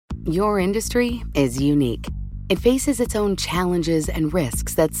Your industry is unique. It faces its own challenges and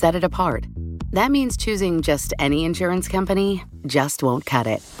risks that set it apart. That means choosing just any insurance company just won't cut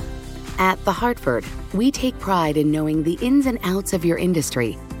it. At The Hartford, we take pride in knowing the ins and outs of your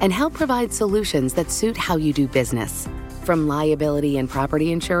industry and help provide solutions that suit how you do business. From liability and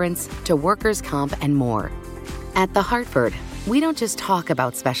property insurance to workers' comp and more. At The Hartford, we don't just talk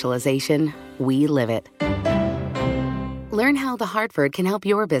about specialization, we live it. Learn how The Hartford can help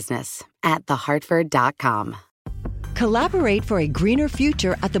your business at thehartford.com. Collaborate for a greener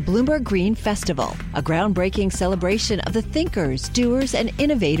future at the Bloomberg Green Festival, a groundbreaking celebration of the thinkers, doers, and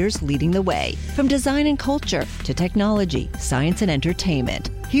innovators leading the way. From design and culture to technology, science, and entertainment.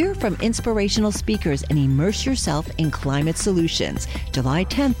 Hear from inspirational speakers and immerse yourself in climate solutions. July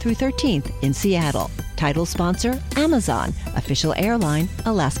 10th through 13th in Seattle. Title sponsor, Amazon. Official airline,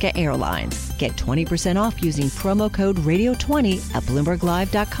 Alaska Airlines. Get 20% off using promo code radio20 at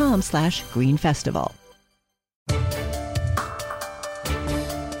bloomberglive.com/greenfestival.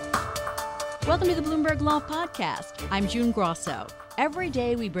 Welcome to the Bloomberg Law Podcast. I'm June Grosso. Every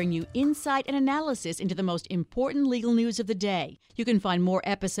day we bring you insight and analysis into the most important legal news of the day. You can find more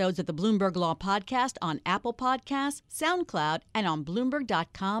episodes of the Bloomberg Law Podcast on Apple Podcasts, SoundCloud, and on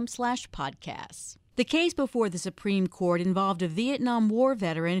Bloomberg.com/podcasts. The case before the Supreme Court involved a Vietnam War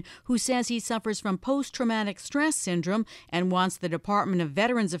veteran who says he suffers from post-traumatic stress syndrome and wants the Department of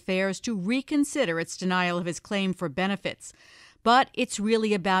Veterans Affairs to reconsider its denial of his claim for benefits. But it's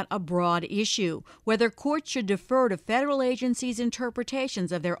really about a broad issue, whether courts should defer to federal agencies'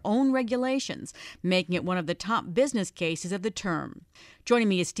 interpretations of their own regulations, making it one of the top business cases of the term. Joining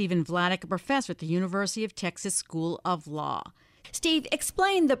me is Stephen Vladeck, a professor at the University of Texas School of Law. Steve,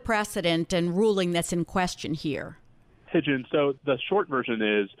 explain the precedent and ruling that's in question here. Hey, June. So the short version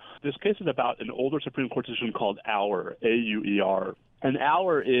is this case is about an older Supreme Court decision called Auer, A-U-E-R. And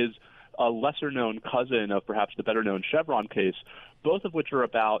Auer is a lesser-known cousin of perhaps the better-known Chevron case, both of which are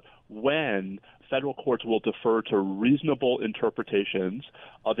about when federal courts will defer to reasonable interpretations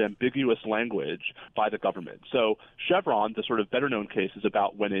of ambiguous language by the government. So Chevron, the sort of better-known case, is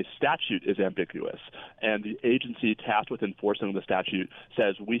about when a statute is ambiguous and the agency tasked with enforcing the statute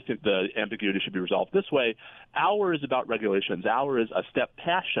says, we think the ambiguity should be resolved this way. Auer is about regulations. Auer is a step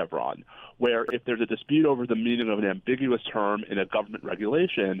past Chevron, where if there's a dispute over the meaning of an ambiguous term in a government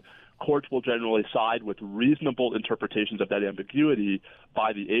regulation, courts will generally side with reasonable interpretations of that ambiguity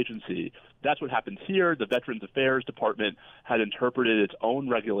by the agency. That's what happened here. The Veterans Affairs Department had interpreted its own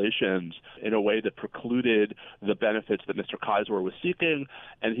regulations in a way that precluded the benefits that Mr. Keisler was seeking,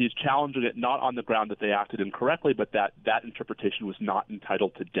 and he's challenging it not on the ground that they acted incorrectly, but that that interpretation was not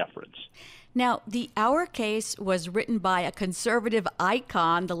entitled to deference. Now, the Auer case was written by a conservative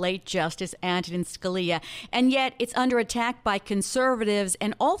icon, the late Justice Antonin Scalia, and yet it's under attack by conservatives,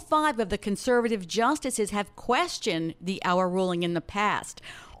 and all five of the conservative justices have questioned the Auer ruling in the past.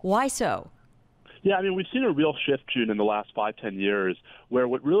 Why so? Yeah, I mean, we've seen a real shift, June, in the last 5-10 years, where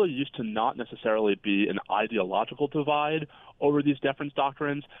what really used to not necessarily be an ideological divide over these deference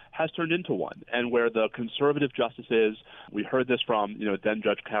doctrines has turned into one, and where the conservative justices, we heard this from, then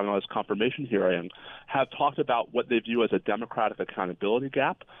Judge Kavanaugh's confirmation hearing, have talked about what they view as a democratic accountability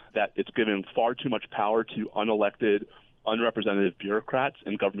gap, that it's giving far too much power to unelected, unrepresentative bureaucrats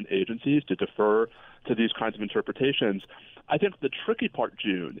in government agencies to defer to these kinds of interpretations. I think the tricky part,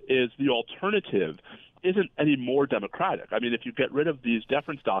 June, is the alternative isn't any more democratic. I mean, if you get rid of these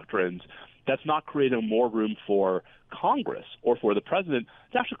deference doctrines, that's not creating more room for Congress or for the president.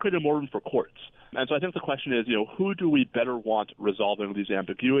 It's actually creating more room for courts. And so I think the question is, who do we better want resolving these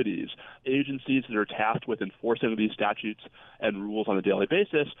ambiguities? Agencies that are tasked with enforcing these statutes and rules on a daily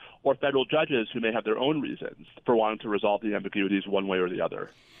basis, or federal judges who may have their own reasons for wanting to resolve the ambiguities one way or the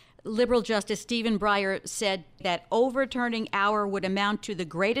other? Liberal Justice Stephen Breyer said that overturning Auer would amount to the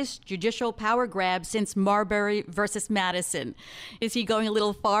greatest judicial power grab since Marbury versus Madison. Is he going a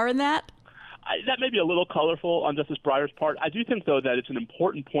little far in that? That may be a little colorful on Justice Breyer's part. I do think, though, that it's an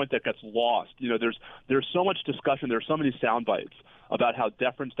important point that gets lost. There's so much discussion. There's so many sound bites about how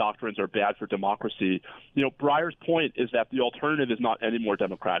deference doctrines are bad for democracy. Breyer's point is that the alternative is not any more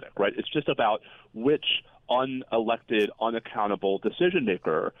democratic, right? It's just about which unelected, unaccountable decision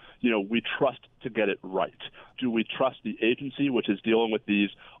maker, we trust to get it right. Do we trust the agency, which is dealing with these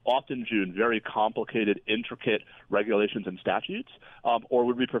often, June, very complicated, intricate regulations and statutes, or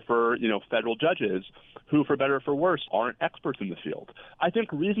would we prefer, federal judges who, for better or for worse, aren't experts in the field? I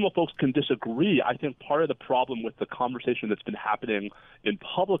think reasonable folks can disagree. I think part of the problem with the conversation that's been happening in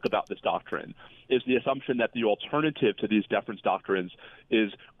public about this doctrine is the assumption that the alternative to these deference doctrines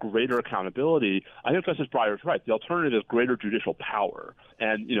is greater accountability. I think Justice Breyer Pryor's right. The alternative is greater judicial power.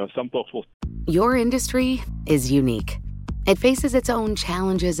 And, some folks will. Your industry is unique. It faces its own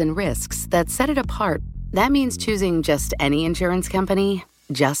challenges and risks that set it apart. That means choosing just any insurance company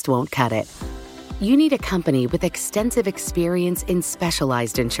just won't cut it. You need a company with extensive experience in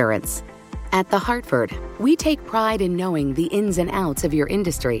specialized insurance. At The Hartford, we take pride in knowing the ins and outs of your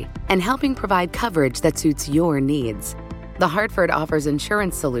industry and helping provide coverage that suits your needs. The Hartford offers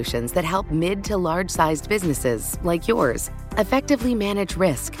insurance solutions that help mid to large-sized businesses like yours effectively manage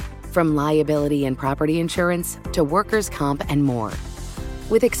risk, from liability and property insurance to workers' comp and more.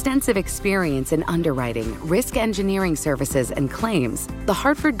 With extensive experience in underwriting, risk engineering services, and claims, The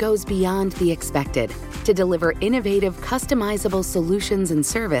Hartford goes beyond the expected to deliver innovative, customizable solutions and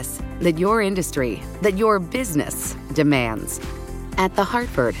service that your industry, that your business demands. At The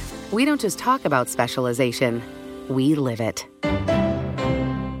Hartford, we don't just talk about specialization, we live it.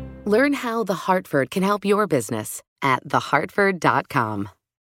 Learn how The Hartford can help your business at thehartford.com.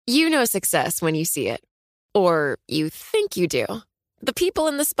 You know success when you see it. Or you think you do. The people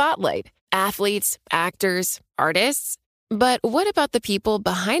in the spotlight, athletes, actors, artists. But what about the people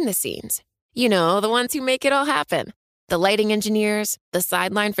behind the scenes? You know, the ones who make it all happen. The lighting engineers, the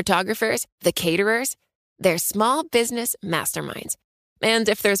sideline photographers, the caterers. They're small business masterminds. And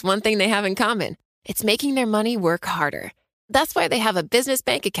if there's one thing they have in common, it's making their money work harder. That's why they have a business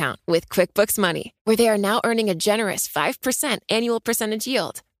bank account with QuickBooks Money, where they are now earning a generous 5% annual percentage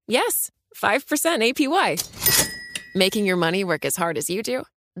yield. Yes, 5% APY. Making your money work as hard as you do?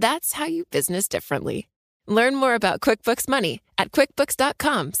 That's how you business differently. Learn more about QuickBooks Money at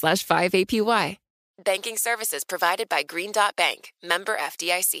quickbooks.com/5APY. Banking services provided by Green Dot Bank, member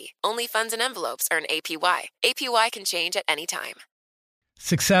FDIC. Only funds and envelopes earn APY. APY can change at any time.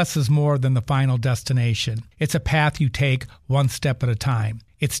 Success is more than the final destination. It's a path you take one step at a time.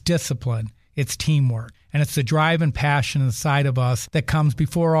 It's discipline, it's teamwork, and it's the drive and passion inside of us that comes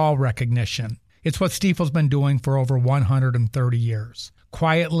before all recognition. It's what Stifel's been doing for over 130 years.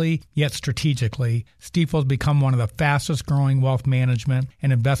 Quietly, yet strategically, Stifel's become one of the fastest growing wealth management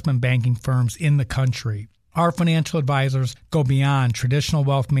and investment banking firms in the country. Our financial advisors go beyond traditional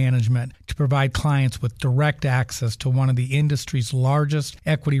wealth management to provide clients with direct access to one of the industry's largest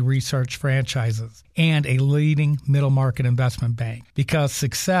equity research franchises and a leading middle market investment bank. Because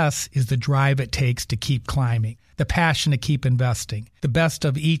success is the drive it takes to keep climbing, the passion to keep investing, the best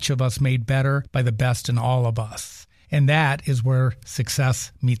of each of us made better by the best in all of us. And that is where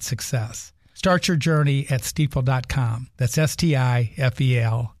success meets success. Start your journey at Stifel.com. That's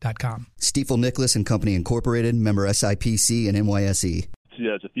STIFEL.com. Stifel Nicholas and Company Incorporated, member SIPC and NYSE. See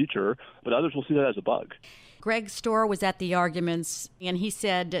that as a feature, but others will see that as a bug. Greg Stohr was at the arguments, and he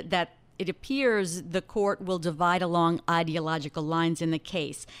said that it appears the court will divide along ideological lines in the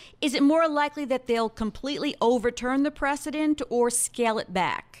case. Is it more likely that they'll completely overturn the precedent or scale it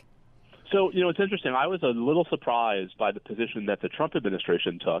back? So, it's interesting. I was a little surprised by the position that the Trump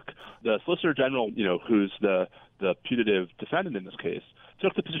administration took. The Solicitor General, who's the putative defendant in this case,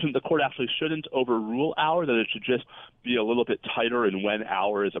 took the position that the court actually shouldn't overrule Auer, that it should just be a little bit tighter in when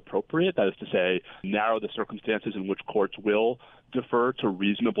Auer is appropriate. That is to say, narrow the circumstances in which courts will defer to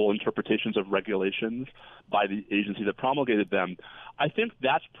reasonable interpretations of regulations by the agency that promulgated them. I think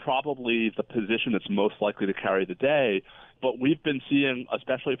that's probably the position that's most likely to carry the day. But we've been seeing,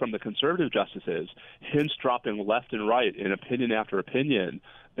 especially from the conservative justices, hints dropping left and right in opinion after opinion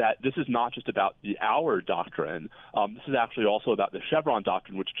that this is not just about the Auer doctrine. This is actually also about the Chevron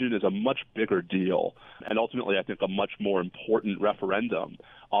doctrine, which, June, is a much bigger deal and ultimately, I think, a much more important referendum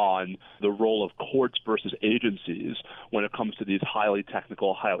on the role of courts versus agencies when it comes to these highly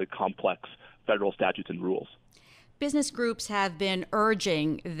technical, highly complex federal statutes and rules. Business groups have been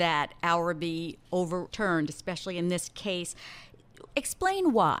urging that Auer be overturned, especially in this case.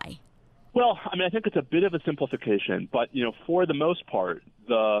 Explain why. Well, I think it's a bit of a simplification, but, for the most part,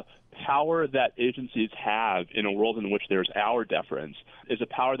 the power that agencies have in a world in which there's Auer deference is a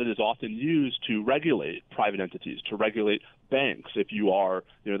power that is often used to regulate private entities, to regulate banks, if you are,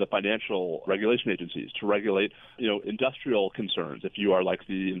 the financial regulation agencies, to regulate, industrial concerns, if you are like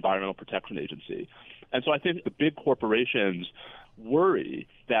the Environmental Protection Agency. And so I think the big corporations worry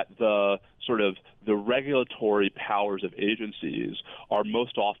that the regulatory powers of agencies are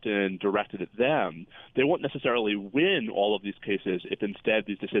most often directed at them. They won't necessarily win all of these cases if instead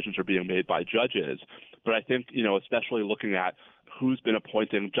these decisions are being made by judges. But I think, especially looking at who's been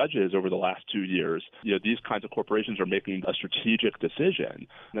appointing judges over the last 2 years. These kinds of corporations are making a strategic decision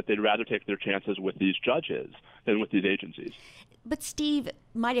that they'd rather take their chances with these judges than with these agencies. But Steve,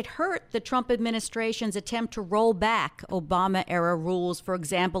 might it hurt the Trump administration's attempt to roll back Obama-era rules, for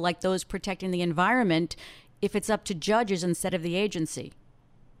example, like those protecting the environment, if it's up to judges instead of the agency?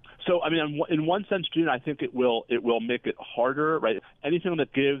 So, in one sense, Gene, I think it will make it harder, right? Anything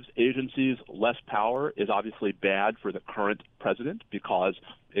that gives agencies less power is obviously bad for the current president because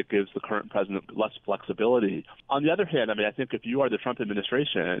it gives the current president less flexibility. On the other hand, I think if you are the Trump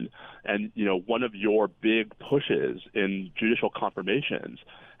administration and, one of your big pushes in judicial confirmations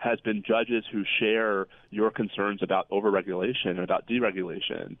has been judges who share your concerns about overregulation and about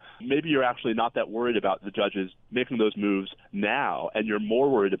deregulation, maybe you're actually not that worried about the judges making those moves now, and you're more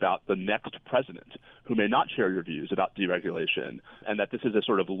worried about the next president who may not share your views about deregulation, and that this is a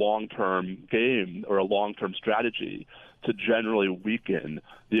sort of long-term game or a long-term strategy to generally weaken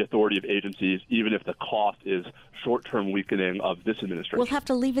the authority of agencies, even if the cost is short-term weakening of this administration. We'll have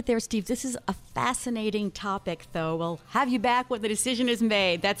to leave it there, Steve. This is a fascinating topic, though. We'll have you back when the decision is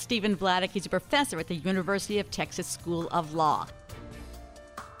made. That's Stephen Vladeck. He's a professor at the University of Texas School of Law.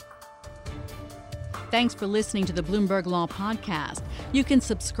 Thanks for listening to the Bloomberg Law Podcast. You can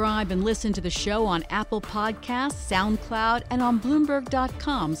subscribe and listen to the show on Apple Podcasts, SoundCloud, and on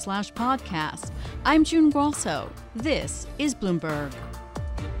Bloomberg.com/podcast. I'm June Grosso. This is Bloomberg.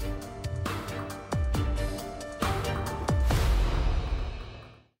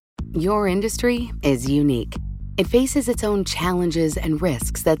 Your industry is unique. It faces its own challenges and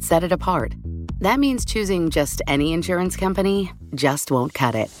risks that set it apart. That means choosing just any insurance company just won't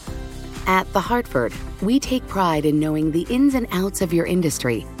cut it. At The Hartford, we take pride in knowing the ins and outs of your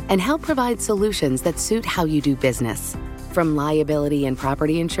industry and help provide solutions that suit how you do business. From liability and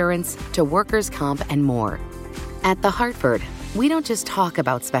property insurance to workers' comp and more. At The Hartford, we don't just talk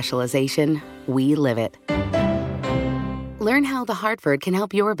about specialization, we live it. Learn how The Hartford can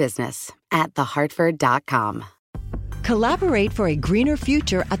help your business at thehartford.com. Collaborate for a greener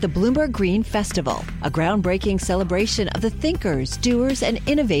future at the Bloomberg Green Festival, a groundbreaking celebration of the thinkers, doers, and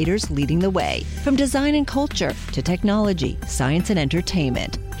innovators leading the way. From design and culture to technology, science, and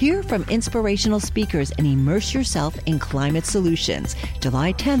entertainment. Hear from inspirational speakers and immerse yourself in climate solutions.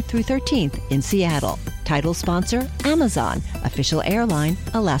 July 10th through 13th in Seattle. Title sponsor, Amazon. Official airline,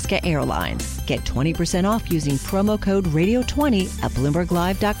 Alaska Airlines. Get 20% off using promo code radio20 at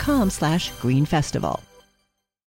BloombergLive.com/Green Festival.